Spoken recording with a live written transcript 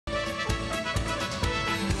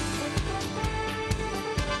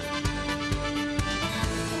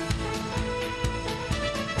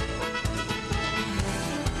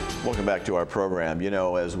Welcome back to our program. You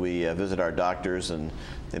know, as we visit our doctors and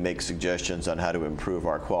they make suggestions on how to improve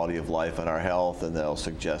our quality of life and our health, and they'll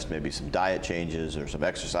suggest maybe some diet changes or some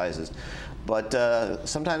exercises. But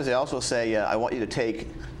sometimes they also say, I want you to take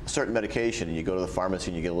a certain medication, and you go to the pharmacy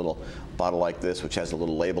and you get a little bottle like this, which has a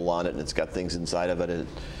little label on it, and it's got things inside of it, and it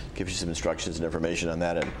gives you some instructions and information on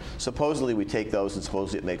that. And supposedly we take those, and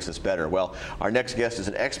supposedly it makes us better. Well, our next guest is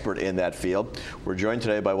an expert in that field. We're joined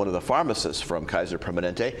today by one of the pharmacists from Kaiser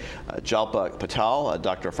Permanente, Jalpa Patel,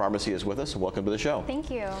 Doctor of Pharmacy, is with us, and welcome to the show. Thank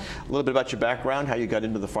you. A little bit about your background, how you got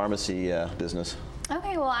into the pharmacy business.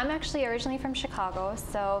 Okay, well, I'm actually originally from Chicago,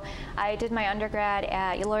 so I did my undergrad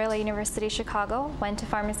at Loyola University Chicago, went to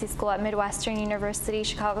pharmacy school at Midwestern University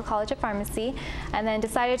Chicago College of Pharmacy, and then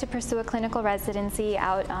decided to pursue a clinical residency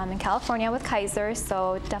out in California with Kaiser,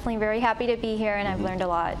 so definitely very happy to be here, and I've learned a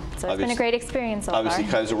lot. So it's been a great experience so far. Obviously,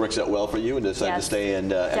 Kaiser works out well for you, and decided to stay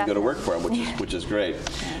and go to work for him, which is great.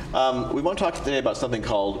 We want to talk today about something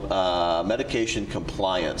called medication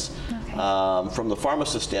compliance. From the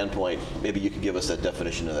pharmacist standpoint, maybe you could give us that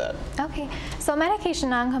definition of that. Okay, so medication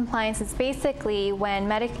noncompliance is basically when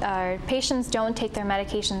patients don't take their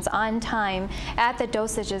medications on time at the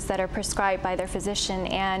dosages that are prescribed by their physician,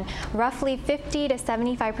 and roughly 50 to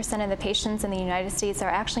 75% of the patients in the United States are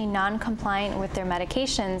actually non-compliant with their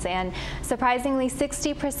medications, and surprisingly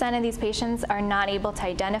 60% of these patients are not able to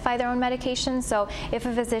identify their own medications. So if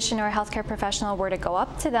a physician or a healthcare professional were to go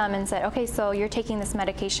up to them and said, okay, so you're taking this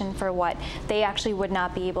medication for what, they actually would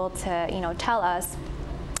not be able to, tell us.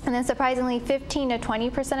 And then surprisingly, 15 to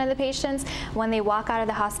 20% of the patients, when they walk out of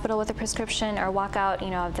the hospital with a prescription or walk out,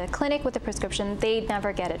 of the clinic with a prescription, they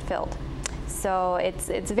never get it filled. So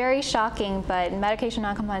it's very shocking, but medication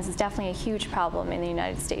noncompliance is definitely a huge problem in the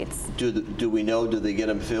United States. Do we know, do they get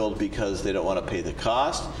them filled because they don't want to pay the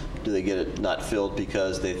cost? Do they get it not filled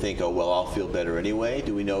because they think, oh, well, I'll feel better anyway?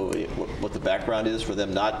 Do we know what the background is for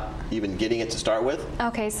them not even getting it to start with?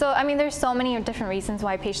 Okay, so there's so many different reasons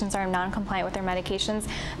why patients are non-compliant with their medications.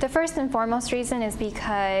 The first and foremost reason is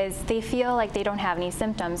because they feel like they don't have any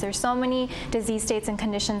symptoms. There's so many disease states and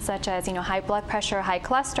conditions such as, high blood pressure, high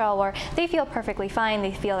cholesterol, where they feel perfectly fine.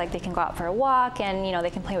 They feel like they can go out for a walk and,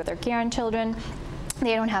 they can play with their grandchildren.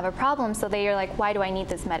 They don't have a problem, so they're like, why do I need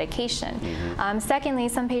this medication? Secondly,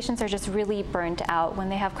 some patients are just really burnt out when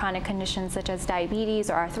they have chronic conditions such as diabetes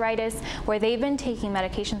or arthritis, where they've been taking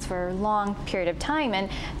medications for a long period of time, and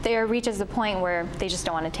there reaches a point where they just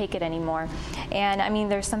don't want to take it anymore. And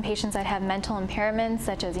there's some patients that have mental impairments,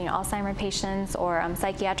 such as Alzheimer's patients or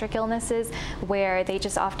psychiatric illnesses, where they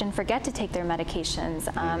just often forget to take their medications,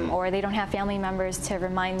 or they don't have family members to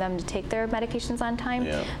remind them to take their medications on time.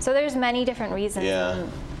 So there's many different reasons.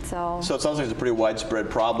 So it sounds like it's a pretty widespread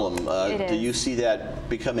problem. Do you see that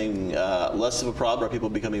becoming less of a problem? Are people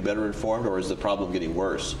becoming better informed, or is the problem getting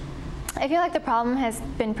worse? I feel like the problem has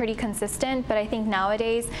been pretty consistent, but I think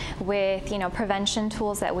nowadays with prevention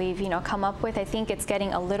tools that we've come up with, I think it's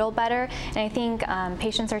getting a little better, and I think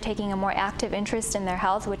patients are taking a more active interest in their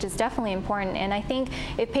health, which is definitely important. And I think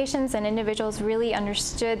if patients and individuals really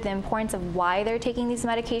understood the importance of why they're taking these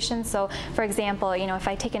medications, so for example, if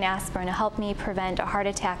I take an aspirin, it'll help me prevent a heart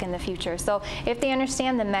attack in the future. So if they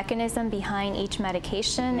understand the mechanism behind each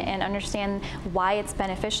medication and understand why it's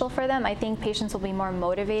beneficial for them, I think patients will be more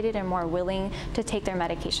motivated and more willing to take their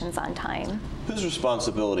medications on time. Whose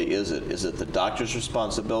responsibility is it? Is it the doctor's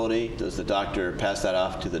responsibility? Does the doctor pass that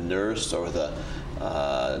off to the nurse or the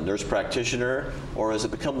nurse practitioner, or has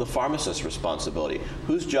it become the pharmacist's responsibility?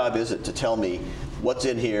 Whose job is it to tell me what's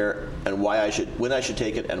in here and when I should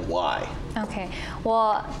take it and why? Okay,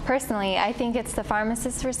 well, personally, I think it's the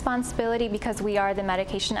pharmacist's responsibility because we are the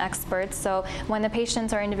medication experts. So when the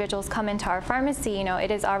patients or individuals come into our pharmacy, it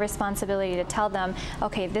is our responsibility to tell them,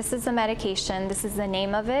 okay, this is the medication, this is the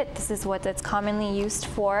name of it, this is what it's commonly used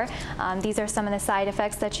for, these are some of the side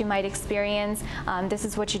effects that you might experience, this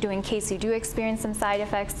is what you do in case you do experience some side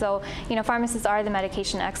effects. So, pharmacists are the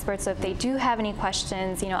medication experts, so if they do have any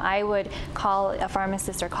questions, I would call a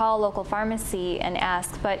pharmacist or call a local pharmacy and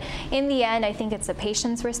ask. But in the end, I think it's the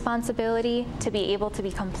patient's responsibility to be able to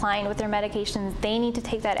be compliant with their medications. They need to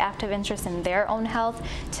take that active interest in their own health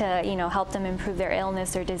to, help them improve their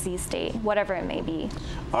illness or disease state, whatever it may be.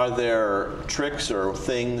 Are there tricks or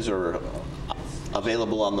things or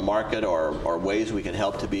available on the market or ways we can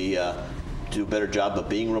help to be do a better job of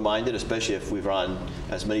being reminded, especially if we've on,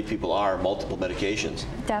 as many people are, multiple medications?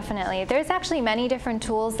 Definitely. There's actually many different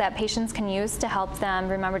tools that patients can use to help them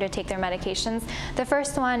remember to take their medications. The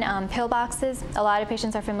first one, pill boxes. A lot of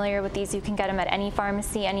patients are familiar with these. You can get them at any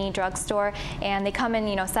pharmacy, any drugstore, and they come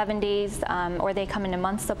in 7 days or they come in a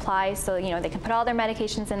month's supply, so they can put all their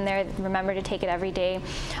medications in there, remember to take it every day.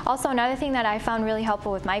 Also, another thing that I found really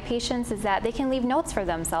helpful with my patients is that they can leave notes for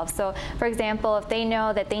themselves. So for example, if they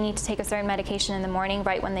know that they need to take a certain medication in the morning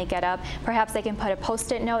right when they get up, perhaps they can put a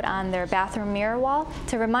post-it note on their bathroom mirror wall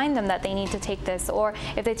to remind them that they need to take this. Or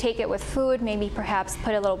if they take it with food, maybe perhaps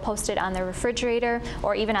put a little post-it on their refrigerator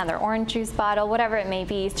or even on their orange juice bottle, whatever it may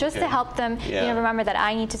be, just to help them remember that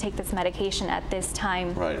I need to take this medication at this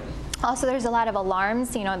time. Right. Also, there's a lot of alarms.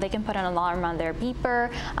 They can put an alarm on their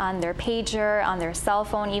beeper, on their pager, on their cell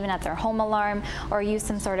phone, even at their home alarm, or use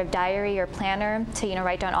some sort of diary or planner to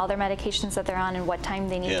write down all their medications that they're on and what time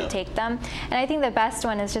they need to take them. And I think the best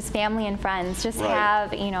one is just family and friends. Just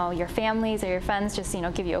have your families or your friends just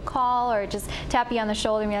give you a call or just tap you on the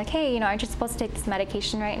shoulder and be like, hey, aren't you supposed to take this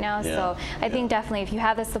medication right now? So I think definitely if you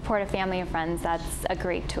have the support of family and friends, that's a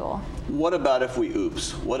great tool. What about if we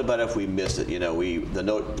oops? What about if we miss it?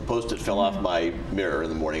 The post-it fell off my mirror in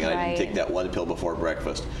the morning and I didn't take that one pill before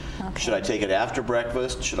breakfast. Okay. Should I take it after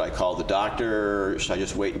breakfast? Should I call the doctor? Should I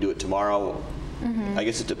just wait and do it tomorrow? I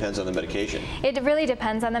guess it depends on the medication. It really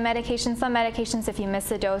depends on the medication. Some medications, if you miss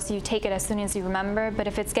a dose, you take it as soon as you remember. But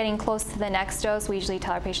if it's getting close to the next dose, we usually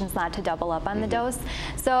tell our patients not to double up on the dose.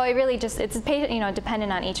 So it really just, it's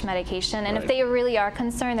dependent on each medication. And if they really are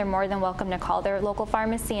concerned, they're more than welcome to call their local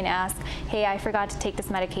pharmacy and ask, hey, I forgot to take this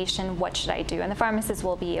medication, what should I do? And the pharmacist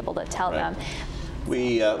will be able to tell them.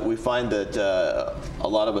 We find that a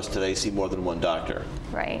lot of us today see more than one doctor.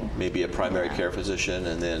 Right. Maybe a primary care physician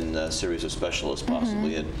and then a series of specialists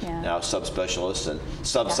possibly, and now subspecialists and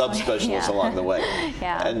subspecialists along the way.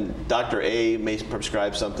 And Dr. A may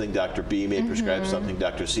prescribe something, Dr. B may prescribe something,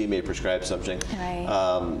 Dr. C may prescribe something.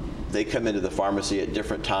 They come into the pharmacy at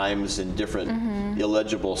different times in different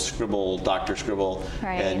illegible doctor scribble,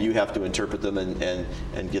 and you have to interpret them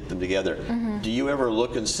and get them together. Do you ever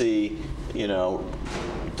look and see,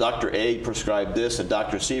 Dr. A prescribed this and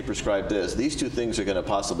Dr. C prescribed this? These two things are going to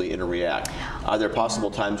possibly interact. Are there possible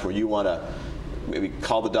times where you want to maybe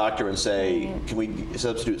call the doctor and say, can we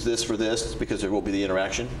substitute this for this because there will be the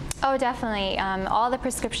interaction? Oh, definitely. All the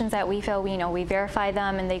prescriptions that we fill, we verify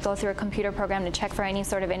them and they go through a computer program to check for any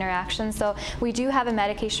sort of interaction. So we do have a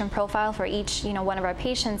medication profile for each, one of our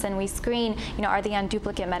patients, and we screen, are they on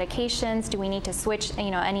duplicate medications? Do we need to switch,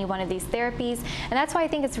 any one of these therapies? And that's why I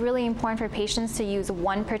think it's really important for patients to use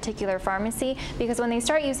one particular pharmacy, because when they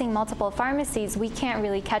start using multiple pharmacies, we can't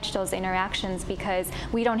really catch those interactions because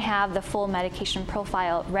we don't have the full medication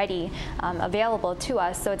profile ready, available to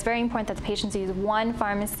us. So it's very important that the patients use one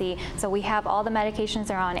pharmacy, so we have all the medications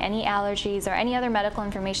they're on, any allergies or any other medical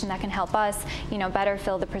information that can help us, better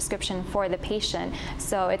fill the prescription for the patient.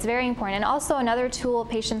 So it's very important. And also another tool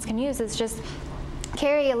patients can use is just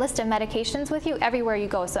carry a list of medications with you everywhere you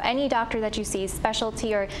go. So any doctor that you see,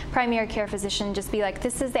 specialty or primary care physician, just be like,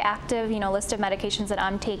 this is the active, list of medications that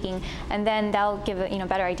I'm taking, and then that'll give a,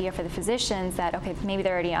 better idea for the physicians that, okay, maybe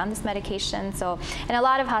they're already on this medication. So, in a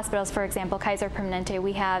lot of hospitals, for example, Kaiser Permanente,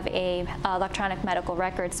 we have a electronic medical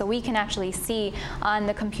record, so we can actually see on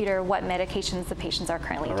the computer what medications the patients are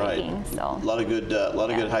currently taking. So a lot of good,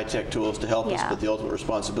 good high-tech tools to help us, but the ultimate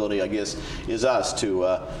responsibility, I guess, is us to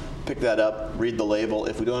pick that up, read the label.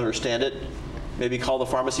 If we don't understand it, maybe call the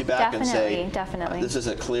pharmacy back and say, this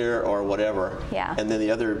isn't clear or whatever. And then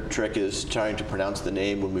the other trick is trying to pronounce the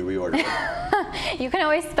name when we reorder it. You can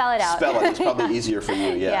always spell it out. Spell it. It's probably easier for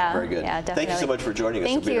you. Very good. Definitely. Thank you so much for joining us.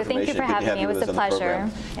 Thank you. Thank you for having me. It was a pleasure.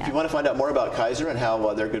 If you want to find out more about Kaiser and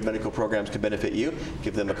how their good medical programs can benefit you,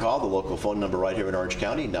 give them a call. The local phone number right here in Orange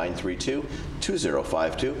County,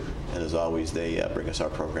 932-2052. And as always, they bring us our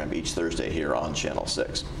program each Thursday here on Channel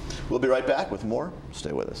 6. We'll be right back with more.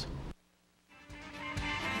 Stay with us.